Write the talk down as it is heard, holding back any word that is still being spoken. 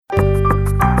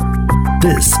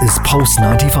This is Pulse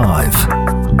 95.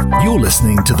 You're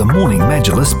listening to the Morning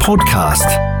Majlis podcast.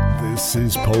 This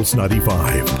is Pulse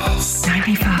 95. Pulse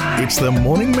 95. It's the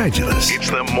Morning Majlis.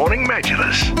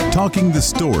 Talking the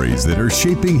stories that are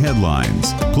shaping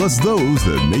headlines, plus those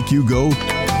that make you go,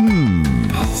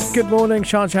 Good morning,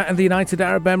 Sharjah and the United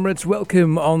Arab Emirates.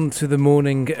 Welcome on to the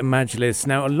Morning Majlis.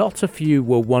 Now, a lot of you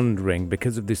were wondering,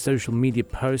 because of the social media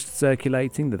posts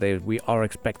circulating, that we are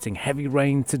expecting heavy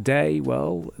rain today.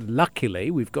 Well, luckily,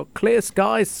 we've got clear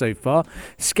skies so far.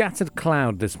 Scattered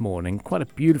cloud this morning. Quite a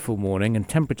beautiful morning, and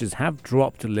temperatures have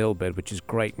dropped a little bit, which is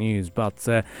great news. But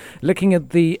looking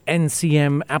at the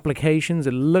NCM applications,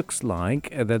 it looks like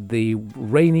that the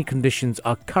rainy conditions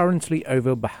are currently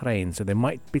over Bahrain, so they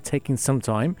might be taking some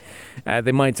time.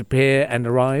 They might appear and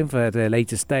arrive at a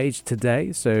later stage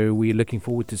today, so we're looking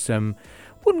forward to some,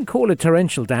 wouldn't call it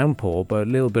torrential downpour, but a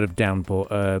little bit of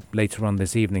downpour later on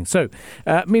this evening. So,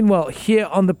 meanwhile, here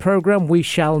on the program, we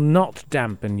shall not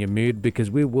dampen your mood, because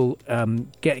we will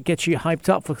get you hyped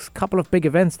up for a couple of big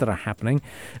events that are happening.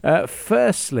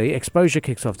 Firstly, Exposure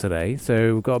kicks off today,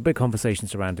 so we've got a big conversation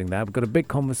surrounding that. We've got a big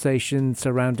conversation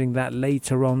surrounding that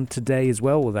later on today as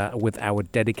well, with our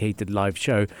dedicated live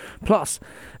show. Plus,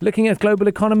 looking at global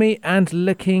economy and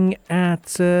looking at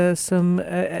some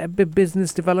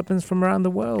business developments from around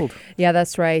the world. Yeah,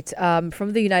 that's right.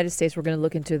 From the United States, we're going to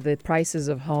look into the prices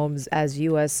of homes, as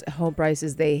U.S. home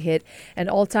prices, they hit an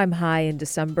all-time high in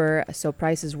December. So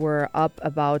prices were up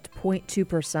about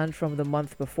 0.2% from the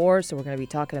month before. So we're going to be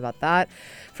talking about that.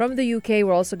 From the UK,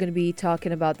 we're also going to be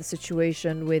talking about the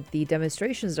situation with the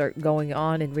demonstrations that are going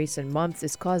on in recent months.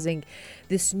 Is causing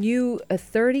this new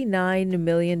 $39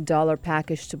 million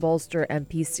package to bolster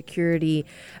MPs' security.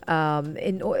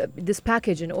 This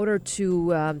package, in order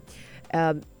to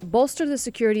bolster the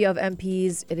security of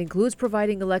MPs. It includes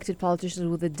providing elected politicians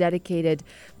with a dedicated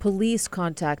police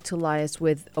contact to liaise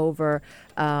with over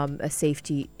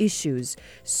safety issues.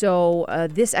 So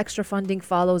this extra funding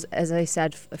follows, as I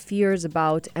said, fears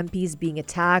about MPs being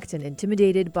attacked and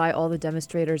intimidated by all the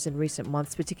demonstrators in recent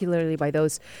months, particularly by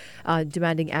those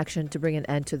demanding action to bring an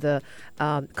end to the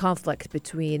conflict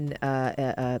between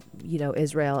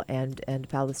Israel and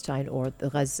Palestine, or the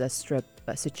Gaza Strip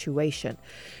situation.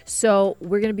 So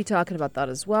we're going to be talking about that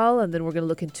as well, and then we're going to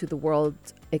look into the world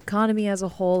economy as a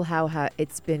whole, how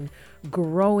it's been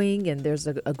growing, and there's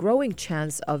a growing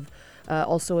chance of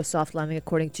also a soft landing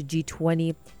according to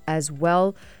G20 as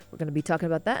well. We're going to be talking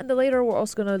about that, and then later we're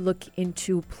also going to look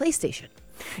into PlayStation.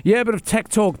 Yeah, a bit of tech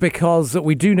talk, because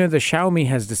we do know that Xiaomi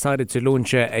has decided to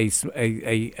launch an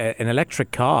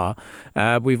electric car.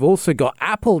 We've also got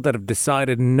Apple that have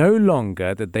decided no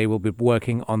longer that they will be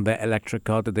working on their electric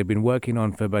car that they've been working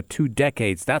on for about 2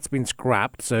 decades. That's been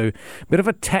scrapped. So a bit of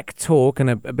a tech talk and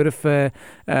a bit of a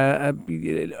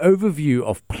overview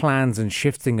of plans and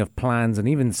shifting of plans, and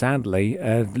even sadly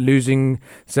losing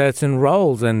certain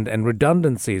roles and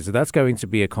redundancies. So that's going to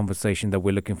be a conversation that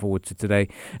we're looking forward to today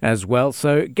as well.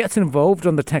 So get involved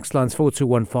on the text lines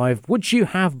 4215. Would you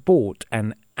have bought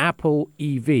an Apple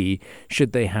EV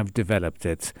should they have developed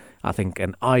it? I think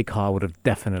an iCar would have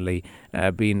definitely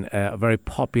been a very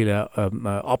popular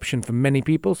option for many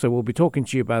people. So we'll be talking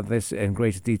to you about this in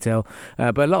greater detail.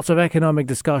 But lots of economic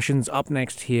discussions up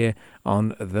next here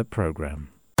on the program.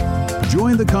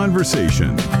 Join the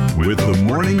conversation with the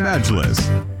Morning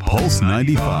Majlis. Pulse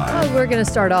 95. Well, we're going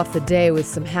to start off the day with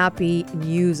some happy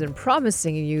news and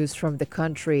promising news from the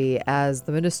country, as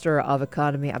the Minister of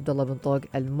Economy, Abdullah bin Togh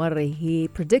Al-Marri, he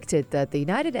predicted that the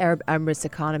United Arab Emirates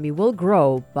economy will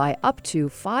grow by up to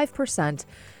 5%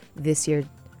 this year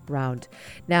round.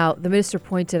 Now, the minister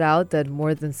pointed out that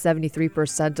more than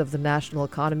 73% of the national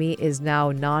economy is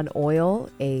now non-oil,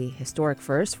 a historic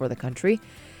first for the country.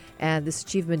 And this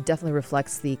achievement definitely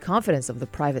reflects the confidence of the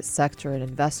private sector and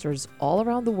investors all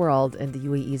around the world in the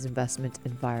UAE's investment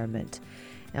environment.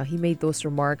 Now, he made those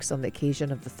remarks on the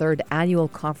occasion of the 3rd annual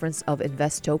conference of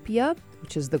Investopia,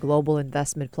 which is the global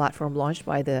investment platform launched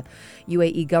by the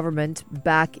UAE government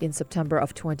back in September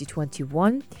of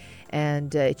 2021.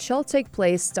 And it shall take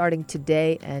place starting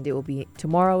today, and it will be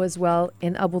tomorrow as well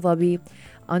in Abu Dhabi,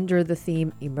 under the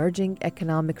theme Emerging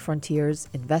Economic Frontiers,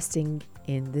 Investing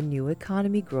in the New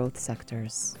Economy Growth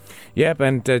Sectors. Yep,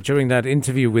 and during that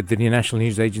interview with the national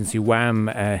news agency WAM,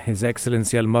 His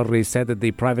Excellency Al-Marri said that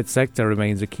the private sector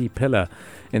remains a key pillar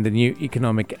in the new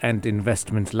economic and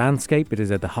investment landscape. It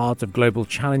is at the heart of global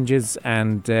challenges,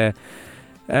 and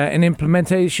In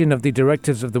implementation of the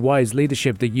directives of the wise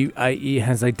leadership, the UAE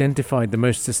has identified the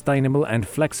most sustainable and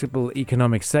flexible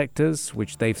economic sectors,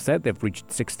 which they've said they've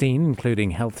reached 16,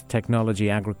 including health, technology,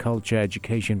 agriculture,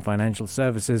 education, financial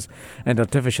services, and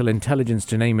artificial intelligence,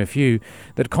 to name a few,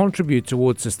 that contribute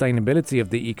towards sustainability of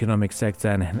the economic sector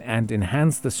and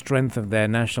enhance the strength of their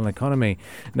national economy.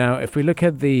 Now, if we look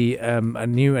at the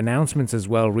new announcements as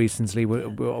well recently,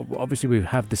 obviously we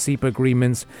have the CEPA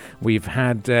agreements, we've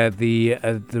had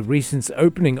the recent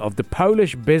opening of the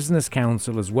Polish Business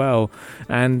Council as well,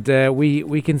 and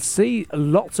we can see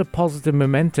lots of positive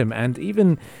momentum, and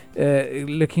even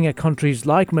looking at countries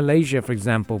like Malaysia, for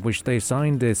example, which they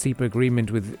signed a CEPA agreement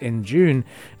with in June,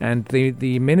 and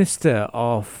the Minister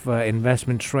of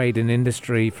Investment, Trade and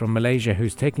Industry from Malaysia,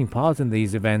 who's taking part in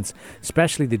these events,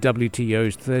 especially the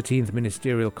WTO's 13th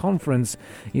Ministerial Conference,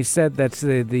 he said that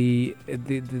the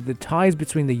ties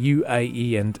between the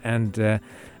UAE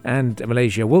and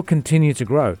Malaysia will continue to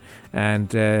grow.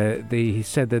 And he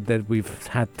said that we've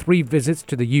had 3 visits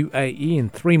to the UAE in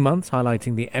 3 months,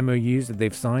 highlighting the MOUs that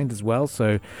they've signed as well.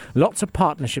 So lots of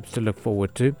partnerships to look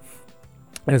forward to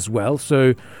as well.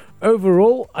 So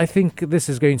overall, I think this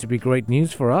is going to be great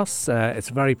news for us. It's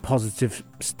a very positive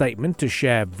statement to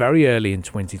share very early in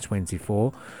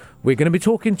 2024. We're going to be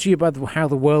talking to you about how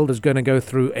the world is going to go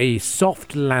through a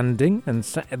soft landing and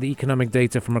the economic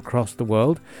data from across the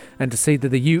world, and to see that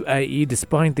the UAE,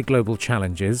 despite the global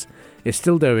challenges, is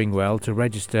still doing well to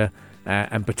register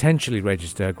and potentially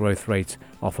register a growth rate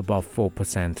of above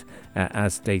 4%,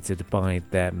 as stated by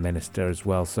their minister as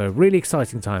well. So really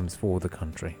exciting times for the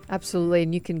country. Absolutely,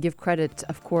 and you can give credit,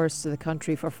 of course, to the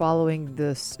country for following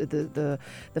the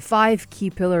 5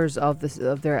 key pillars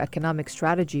of their economic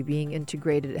strategy, being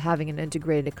integrated, having an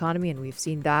integrated economy, and we've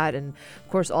seen that, and of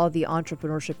course all the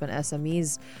entrepreneurship and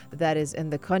SMEs that is in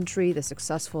the country, the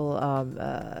successful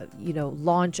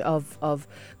launch of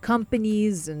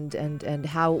companies, and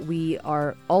how we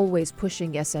are always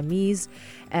pushing SMEs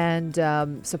and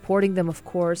supporting them, of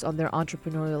course, on their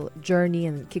entrepreneurial journey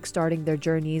and kickstarting their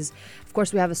journeys. Of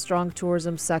course, we have a strong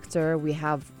tourism sector. We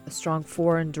have a strong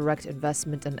foreign direct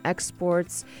investment and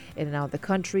exports in and out of the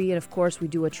country. And of course, we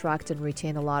do attract and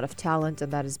retain a lot of talent.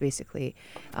 And that is basically,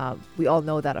 we all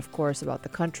know that, of course, about the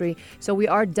country. So we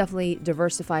are definitely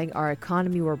diversifying our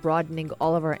economy. We're broadening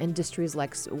all of our industries.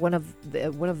 Like one of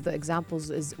the examples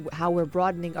is how we're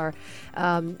broadening our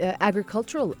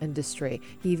agricultural industry.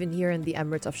 Even here in the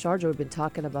Emirates of Sharjah, we've been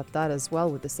talking about that as well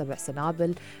with the Sabah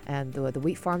Sanabil and the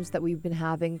wheat farms that we've been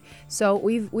having. So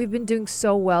we've been doing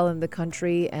so well in the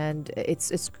country, and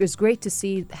it's great to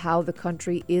see how the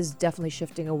country is definitely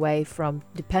shifting away from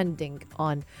depending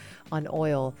on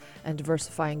oil and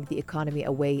diversifying the economy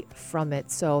away from it.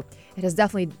 So it has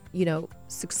definitely,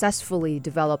 successfully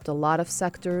developed a lot of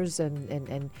sectors,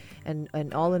 and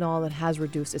all in all, it has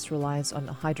reduced its reliance on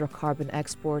hydrocarbon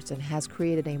exports and has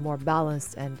created a more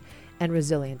balanced and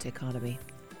resilient economy.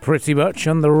 Pretty much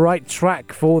on the right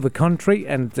track for the country,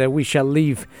 and we shall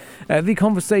leave the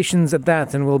conversations at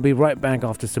that, and we'll be right back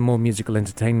after some more musical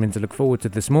entertainment to look forward to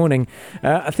this morning.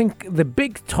 I think the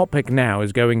big topic now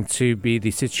is going to be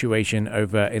the situation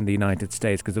over in the United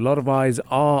States, because a lot of eyes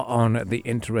are on the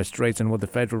interest rates and what the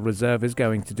Federal Reserve is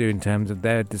going to do in terms of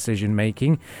their decision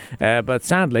making. But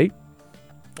sadly,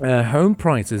 home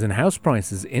prices and house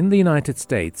prices in the United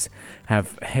States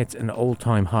have hit an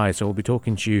all-time high. So we'll be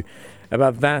talking to you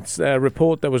about that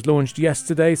report that was launched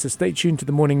yesterday. So stay tuned to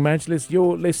the Morning Majlis.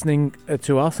 You're listening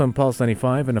to us on Pulse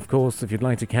 95. And of course, if you'd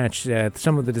like to catch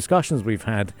some of the discussions we've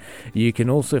had, you can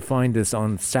also find us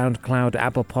on SoundCloud,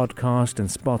 Apple Podcast and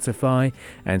Spotify,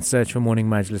 and search for Morning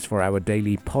Majlis for our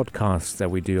daily podcasts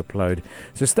that we do upload.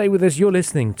 So stay with us. You're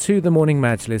listening to the Morning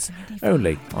Majlis 95.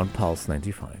 Only on Pulse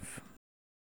 95.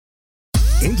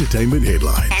 Entertainment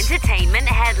headlines. Entertainment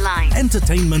headlines.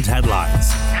 Entertainment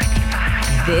headlines.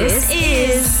 This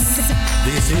is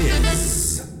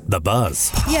The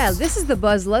Buzz. Yeah, this is The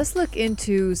Buzz. Let's look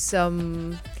into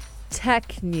some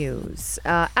tech news.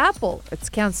 Apple, it's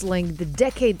canceling the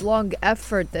decade-long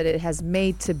effort that it has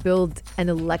made to build an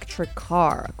electric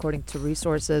car, according to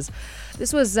resources.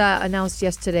 This was announced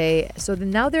yesterday. So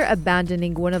now they're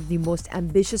abandoning one of the most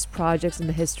ambitious projects in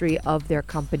the history of their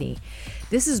company.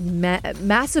 This is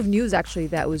massive news, actually,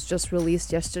 that was just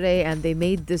released yesterday, and they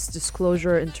made this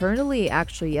disclosure internally,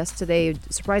 actually, yesterday,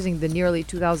 surprising the nearly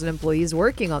 2,000 employees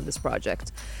working on this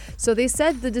project. So they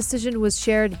said the decision was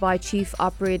shared by Chief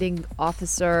Operating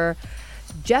Officer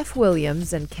Jeff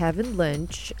Williams and Kevin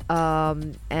Lynch,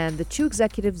 and the 2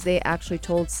 executives, they actually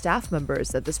told staff members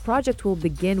that this project will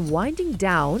begin winding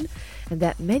down, and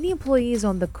that many employees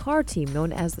on the car team,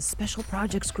 known as the Special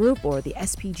Projects Group, or the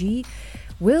SPG,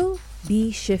 will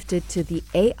be shifted to the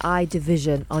AI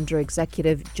division under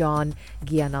executive John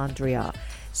Gianandrea.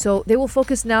 So they will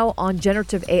focus now on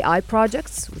generative AI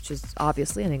projects, which is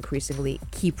obviously an increasingly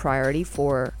key priority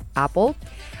for Apple.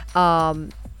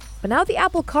 But now the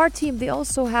Apple Car team, they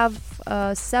also have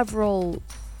several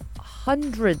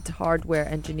hundred hardware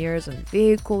engineers and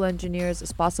vehicle engineers.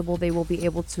 It's possible they will be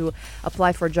able to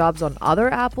apply for jobs on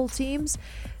other Apple teams.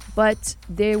 But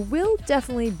there will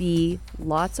definitely be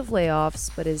lots of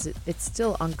layoffs, but it's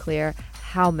still unclear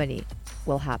how many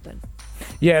will happen.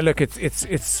 Yeah, look, it's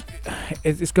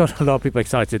got a lot of people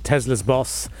excited. Tesla's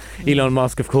boss, Elon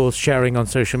Musk, of course, sharing on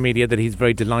social media that he's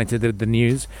very delighted at the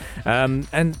news. And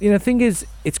the thing is,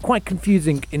 it's quite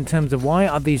confusing in terms of why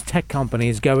are these tech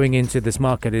companies going into this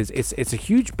market. It's a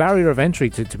huge barrier of entry,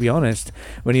 to be honest,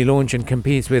 when you launch and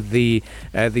compete with the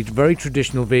very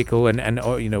traditional vehicle and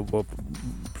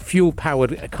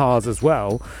fuel-powered cars as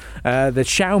well. The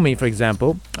Xiaomi, for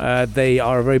example, they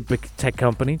are a very big tech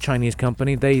company, Chinese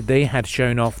company. They had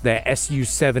shown off their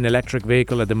SU7 electric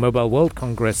vehicle at the Mobile World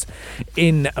Congress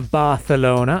in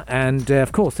Barcelona, and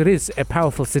of course, it is a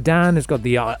powerful sedan. It's got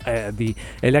the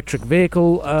electric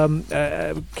vehicle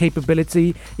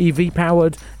capability, EV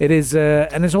powered. It is,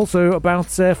 and it's also about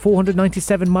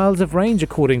 497 miles of range,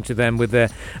 according to them, with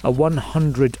a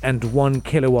 101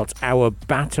 kilowatt hour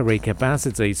battery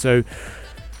capacity. So,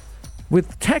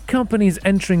 with tech companies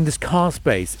entering this car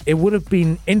space, it would have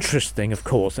been interesting, of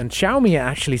course. And Xiaomi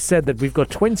actually said that we've got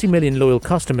 20 million loyal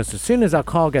customers. As soon as our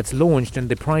car gets launched and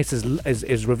the price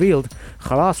is revealed,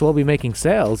 khalas, we'll be making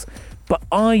sales. But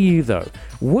are you, though?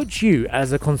 Would you,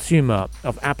 as a consumer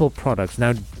of Apple products,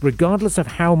 now, regardless of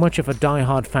how much of a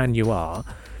diehard fan you are,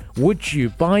 would you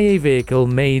buy a vehicle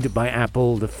made by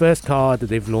Apple, the first car that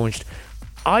they've launched?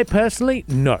 I personally,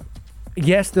 no.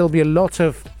 Yes, there'll be a lot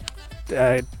of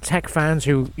tech fans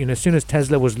who, as soon as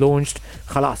Tesla was launched,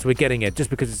 khalas, we're getting it just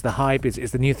because it's the hype,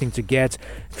 it's the new thing to get.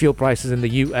 Fuel prices in the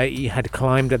UAE had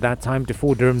climbed at that time to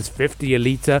 4 dirhams 50 a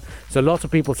litre. So a lot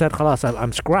of people said, khalas,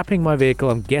 I'm scrapping my vehicle,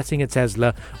 I'm getting a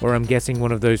Tesla, or I'm getting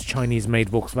one of those Chinese-made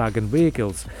Volkswagen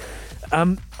vehicles.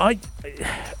 An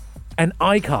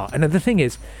iCar, and the thing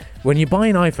is, when you buy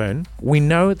an iPhone, we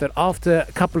know that after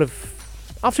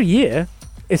a year,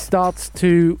 it starts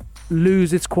to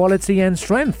lose its quality and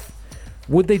strength.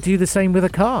 Would they do the same with a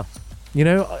car?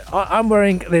 I'm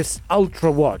wearing this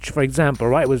Ultra watch, for example,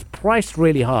 right? It was priced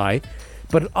really high,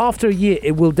 but after a year,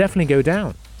 it will definitely go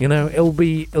down. It'll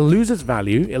lose its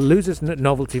value. It'll lose its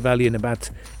novelty value in about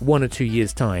 1 or 2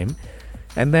 years' time.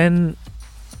 And then,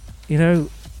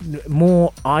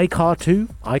 more iCar 2,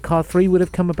 iCar 3 would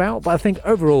have come about. But I think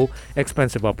overall,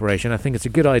 expensive operation. I think it's a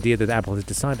good idea that Apple has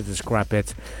decided to scrap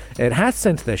it. It has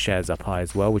sent their shares up high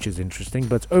as well, which is interesting.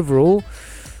 But overall,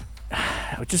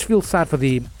 I just feel sad for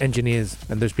the engineers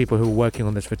and those people who were working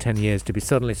on this for 10 years to be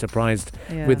suddenly surprised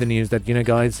with the news that,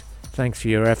 guys, thanks for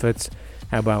your efforts.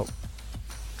 How about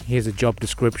here's a job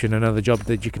description, another job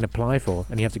that you can apply for,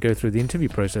 and you have to go through the interview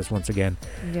process once again.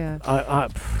 Yeah.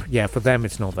 For them,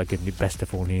 it's not like the best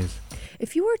of all news.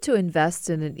 If you were to invest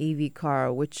in an EV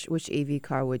car, which EV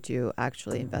car would you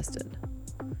actually invest in?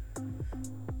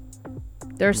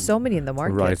 There's so many in the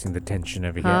market. Rising the tension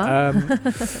over here.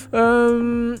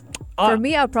 For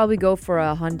me, I'd probably go for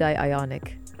a Hyundai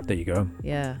Ioniq. There you go.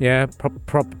 Yeah. Yeah,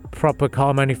 proper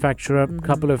car manufacturer.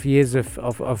 Couple of years of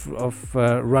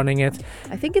running it.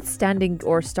 I think it's starting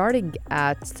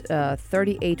at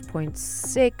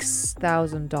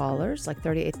 $38,600, like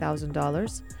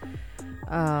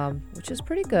 $38,000. Which is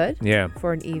pretty good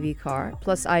for an EV car.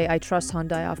 Plus, I trust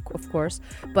Hyundai, of course.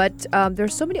 But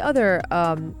there's so many other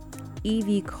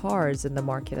EV cars in the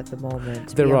market at the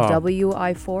moment. There BMW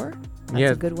i4,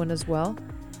 that's a good one as well.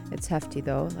 It's hefty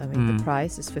though. I mean, the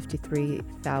price is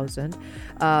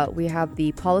 $53,000. We have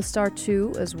the Polestar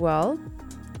 2 as well.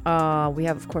 We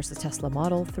have, of course, the Tesla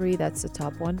Model 3. That's the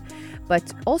top one.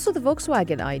 But also the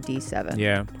Volkswagen ID7.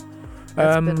 Yeah.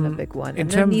 That's been a big one.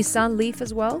 And then Nissan Leaf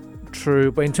as well.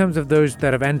 True, but in terms of those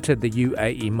that have entered the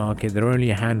UAE market, there are only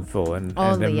a handful, and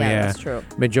that's true.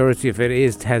 Majority of it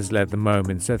is Tesla at the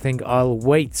moment. So I think I'll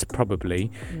wait probably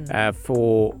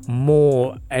for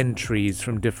more entries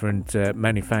from different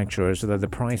manufacturers, so that the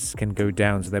price can go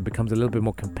down, so that it becomes a little bit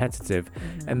more competitive,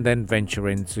 and then venture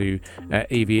into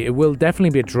EV. It will definitely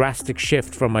be a drastic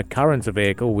shift from my current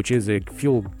vehicle, which is a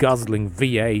fuel guzzling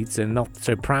V8, and not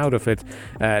so proud of it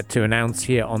to announce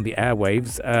here on the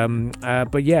airwaves.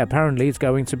 But yeah, apparently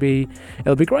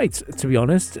it'll be great, to be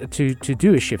honest, to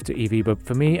do a shift to EV. But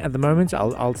for me at the moment,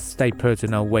 I'll stay put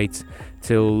and I'll wait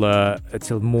till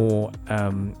more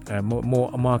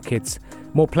markets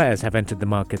more players have entered the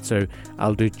market, so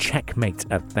I'll do checkmate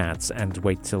at that and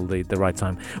wait till the right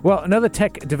time. Well, another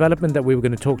tech development that we were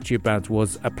going to talk to you about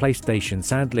was a PlayStation.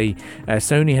 Sadly,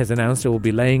 Sony has announced it will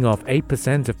be laying off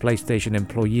 8% of PlayStation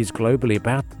employees globally,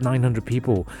 about 900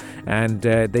 people, and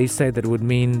they say that it would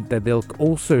mean that they'll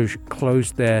also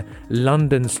close their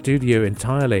London studio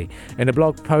entirely. In a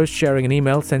blog post sharing an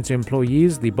email sent to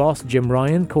employees, the boss, Jim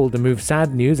Ryan, called the move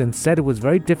sad news and said it was a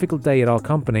very difficult day at our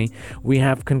company. We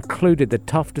have concluded that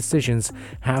tough decisions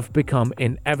have become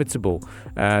inevitable.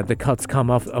 The cuts come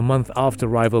off a month after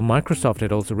rival Microsoft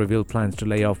had also revealed plans to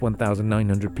lay off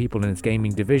 1,900 people in its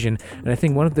gaming division. And I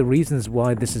think one of the reasons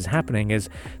why this is happening is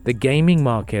the gaming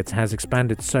market has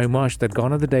expanded so much that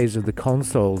gone are the days of the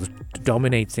consoles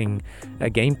dominating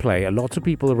gameplay. A lot of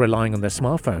people are relying on their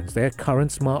smartphones, their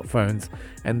current smartphones,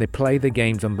 and they play the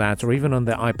games on that, or even on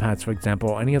their iPads, for example,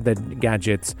 or any of their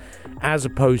gadgets, as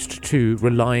opposed to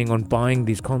relying on buying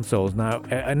these consoles. Now,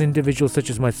 an individual such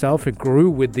as myself who grew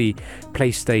with the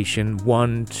PlayStation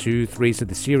 1, 2, 3, so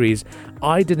the series,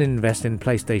 I didn't invest in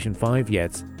PlayStation 5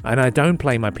 yet, and I don't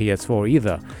play my PS4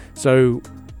 either. So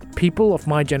people of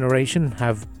my generation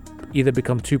have either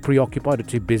become too preoccupied or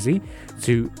too busy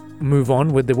to move on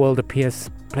with the world of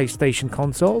PlayStation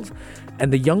consoles,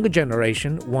 and the younger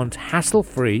generation want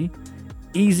hassle-free,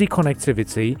 easy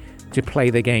connectivity to play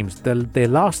the games. The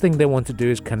last thing they want to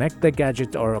do is connect their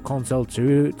gadget or a console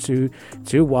to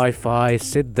Wi-Fi,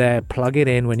 sit there, plug it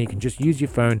in when you can just use your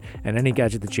phone and any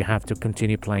gadget that you have to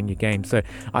continue playing your game. So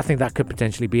I think that could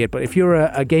potentially be it. But if you're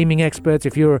a gaming expert,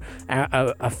 if you're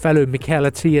a fellow Michael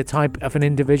Atiyah type of an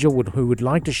individual who would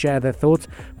like to share their thoughts,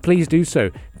 please do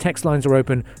so. Text lines are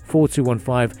open,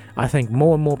 4215. I think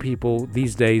more and more people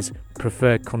these days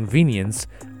prefer convenience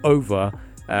over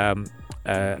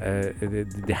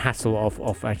the hassle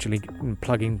of actually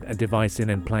plugging a device in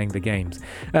and playing the games.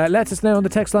 Let us know on the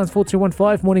text lines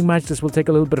 4215. Morning Majlis will take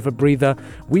a little bit of a breather.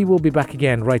 We will be back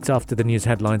again right after the news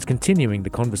headlines, continuing the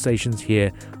conversations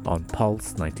here on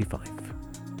Pulse 95.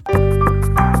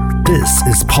 This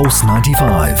is Pulse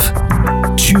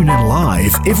 95. Tune in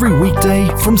live every weekday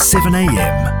from 7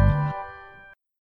 a.m.